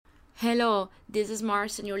Hello, this is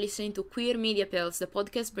Mars, and you're listening to Queer Media Pills, the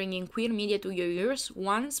podcast bringing queer media to your ears,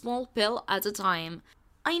 one small pill at a time.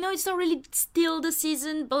 I know it's not really still the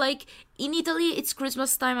season, but in Italy, it's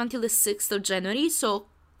Christmas time until the 6th of January, so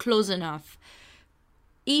close enough.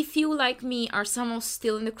 If you, like me, are somehow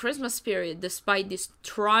still in the Christmas period despite this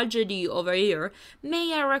tragedy over here,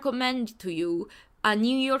 may I recommend to you A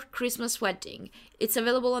New York Christmas Wedding. It's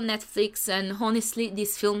available on Netflix, and honestly,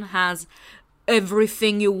 this film has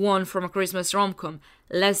everything you want from a Christmas rom-com.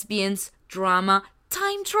 Lesbians, drama,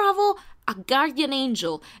 time travel, a guardian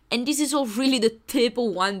angel. And this is all really the tip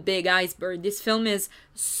of one big iceberg. This film is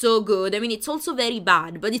so good. I mean, it's also very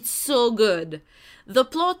bad, but it's so good. The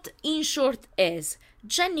plot, in short, is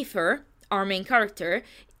Jennifer, our main character,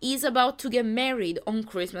 is about to get married on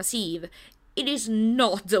Christmas Eve. It is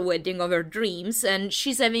not the wedding of her dreams, and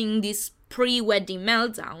she's having this pre-wedding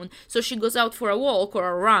meltdown, so she goes out for a walk or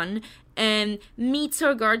a run and meets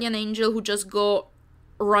her guardian angel who just got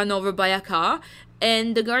run over by a car,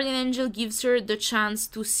 and the guardian angel gives her the chance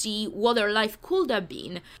to see what her life could have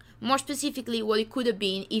been. More specifically, what it could have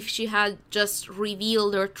been if she had just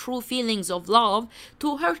revealed her true feelings of love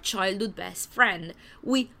to her childhood best friend.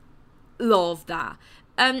 We love that.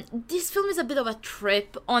 This film is a bit of a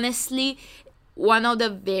trip, honestly. One of the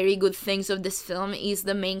very good things of this film is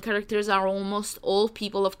the main characters are almost all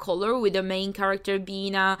people of color, with the main character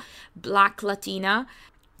being a black Latina.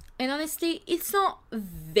 And honestly, it's not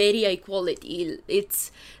very high quality.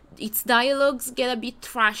 Its dialogues get a bit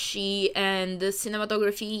trashy, and the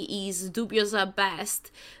cinematography is dubious at best.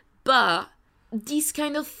 But these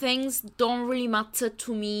kind of things don't really matter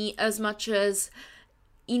to me as much as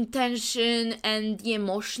intention and the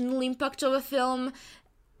emotional impact of a film.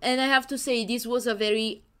 And I have to say, this was a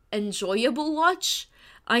very enjoyable watch.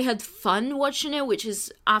 I had fun watching it, which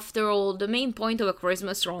is, after all, the main point of a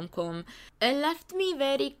Christmas rom-com. It left me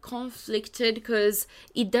very conflicted because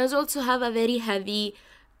it does also have a very heavy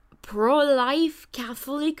pro-life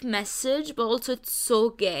Catholic message, but also it's so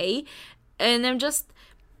gay. And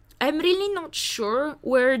I'm really not sure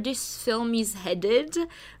where this film is headed,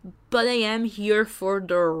 but I am here for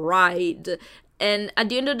the ride. And at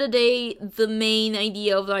the end of the day, the main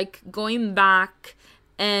idea of going back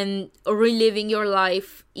and reliving your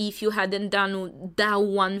life if you hadn't done that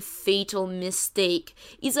one fatal mistake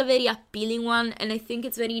is a very appealing one. And I think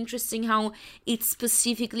it's very interesting how it's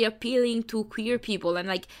specifically appealing to queer people,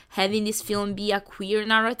 and having this film be a queer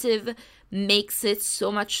narrative makes it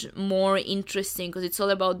so much more interesting, because it's all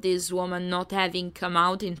about this woman not having come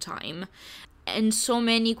out in time. And so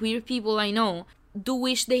many queer people I know do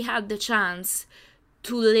wish they had the chance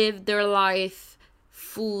to live their life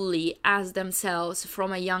fully as themselves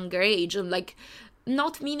from a younger age. And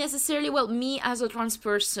not me necessarily, well, me as a trans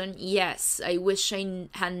person, yes, I wish I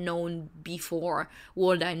had known before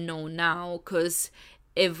what I know now, because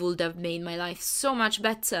it would have made my life so much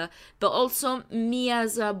better. But also me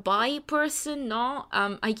as a bi person, no,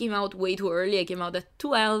 I came out way too early. I came out at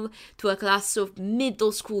 12 to a class of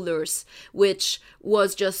middle schoolers, which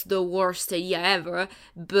was just the worst idea ever.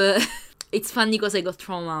 But it's funny because I got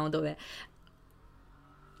trauma out of it.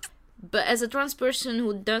 But as a trans person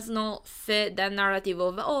who does not fit that narrative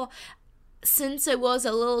of, since I was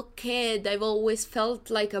a little kid, I've always felt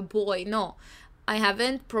like a boy. No, I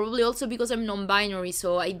haven't. Probably also because I'm non-binary,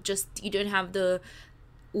 so I just didn't have the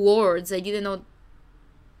words. I didn't know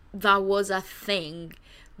that was a thing.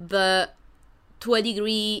 But to a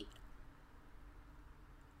degree,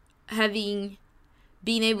 having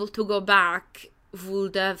been able to go back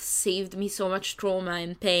would have saved me so much trauma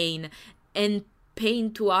and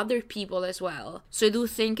pain to other people as well. So I do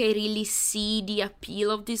think I really see the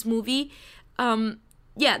appeal of this movie.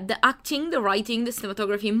 The acting, the writing, the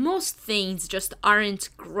cinematography, most things just aren't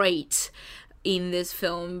great in this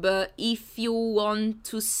film. But if you want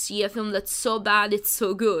to see a film that's so bad it's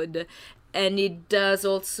so good, and it does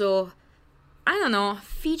also, I don't know,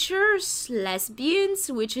 features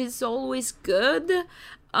lesbians, which is always good,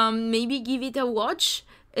 maybe give it a watch.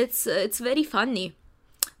 It's very funny.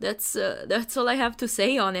 That's all I have to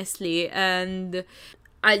say, honestly. And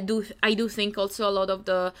I do think also a lot of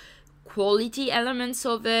the quality elements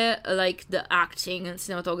of it, like the acting and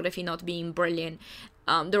cinematography not being brilliant.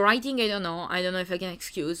 The writing, I don't know if I can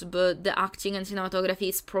excuse, but the acting and cinematography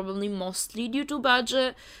is probably mostly due to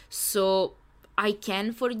budget, so I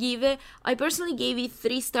can forgive it. I personally gave it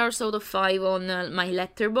 3 stars out of 5 on my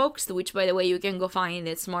Letterboxd, which, by the way, you can go find.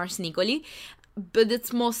 It's Mars Nicoli. But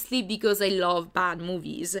it's mostly because I love bad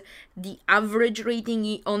movies. The average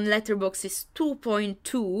rating on Letterboxd is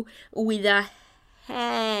 2.2, with a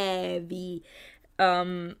heavy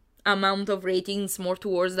amount of ratings more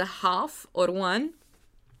towards the half or 1.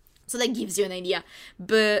 So that gives you an idea.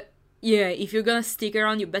 But yeah, if you're gonna stick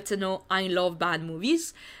around, you better know I love bad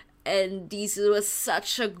movies. And this was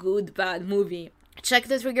such a good bad movie. Check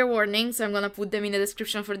the trigger warnings, I'm gonna put them in the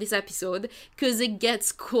description for this episode, because it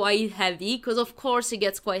gets quite heavy, because of course it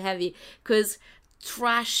gets quite heavy, because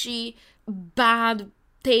trashy, bad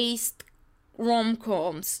taste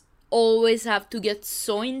rom-coms always have to get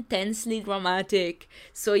so intensely dramatic.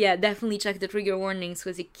 So yeah, definitely check the trigger warnings,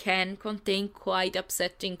 because it can contain quite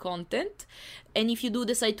upsetting content. And if you do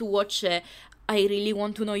decide to watch it, I really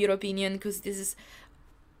want to know your opinion, because this is,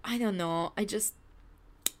 I don't know,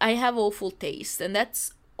 I have awful taste, and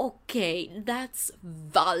that's okay. That's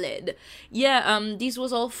valid. Yeah, this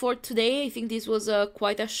was all for today. I think this was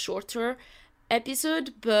quite a shorter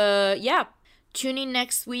episode, but yeah, tune in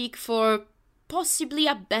next week for possibly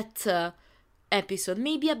a better episode,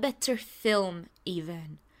 maybe a better film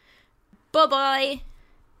even. Bye bye!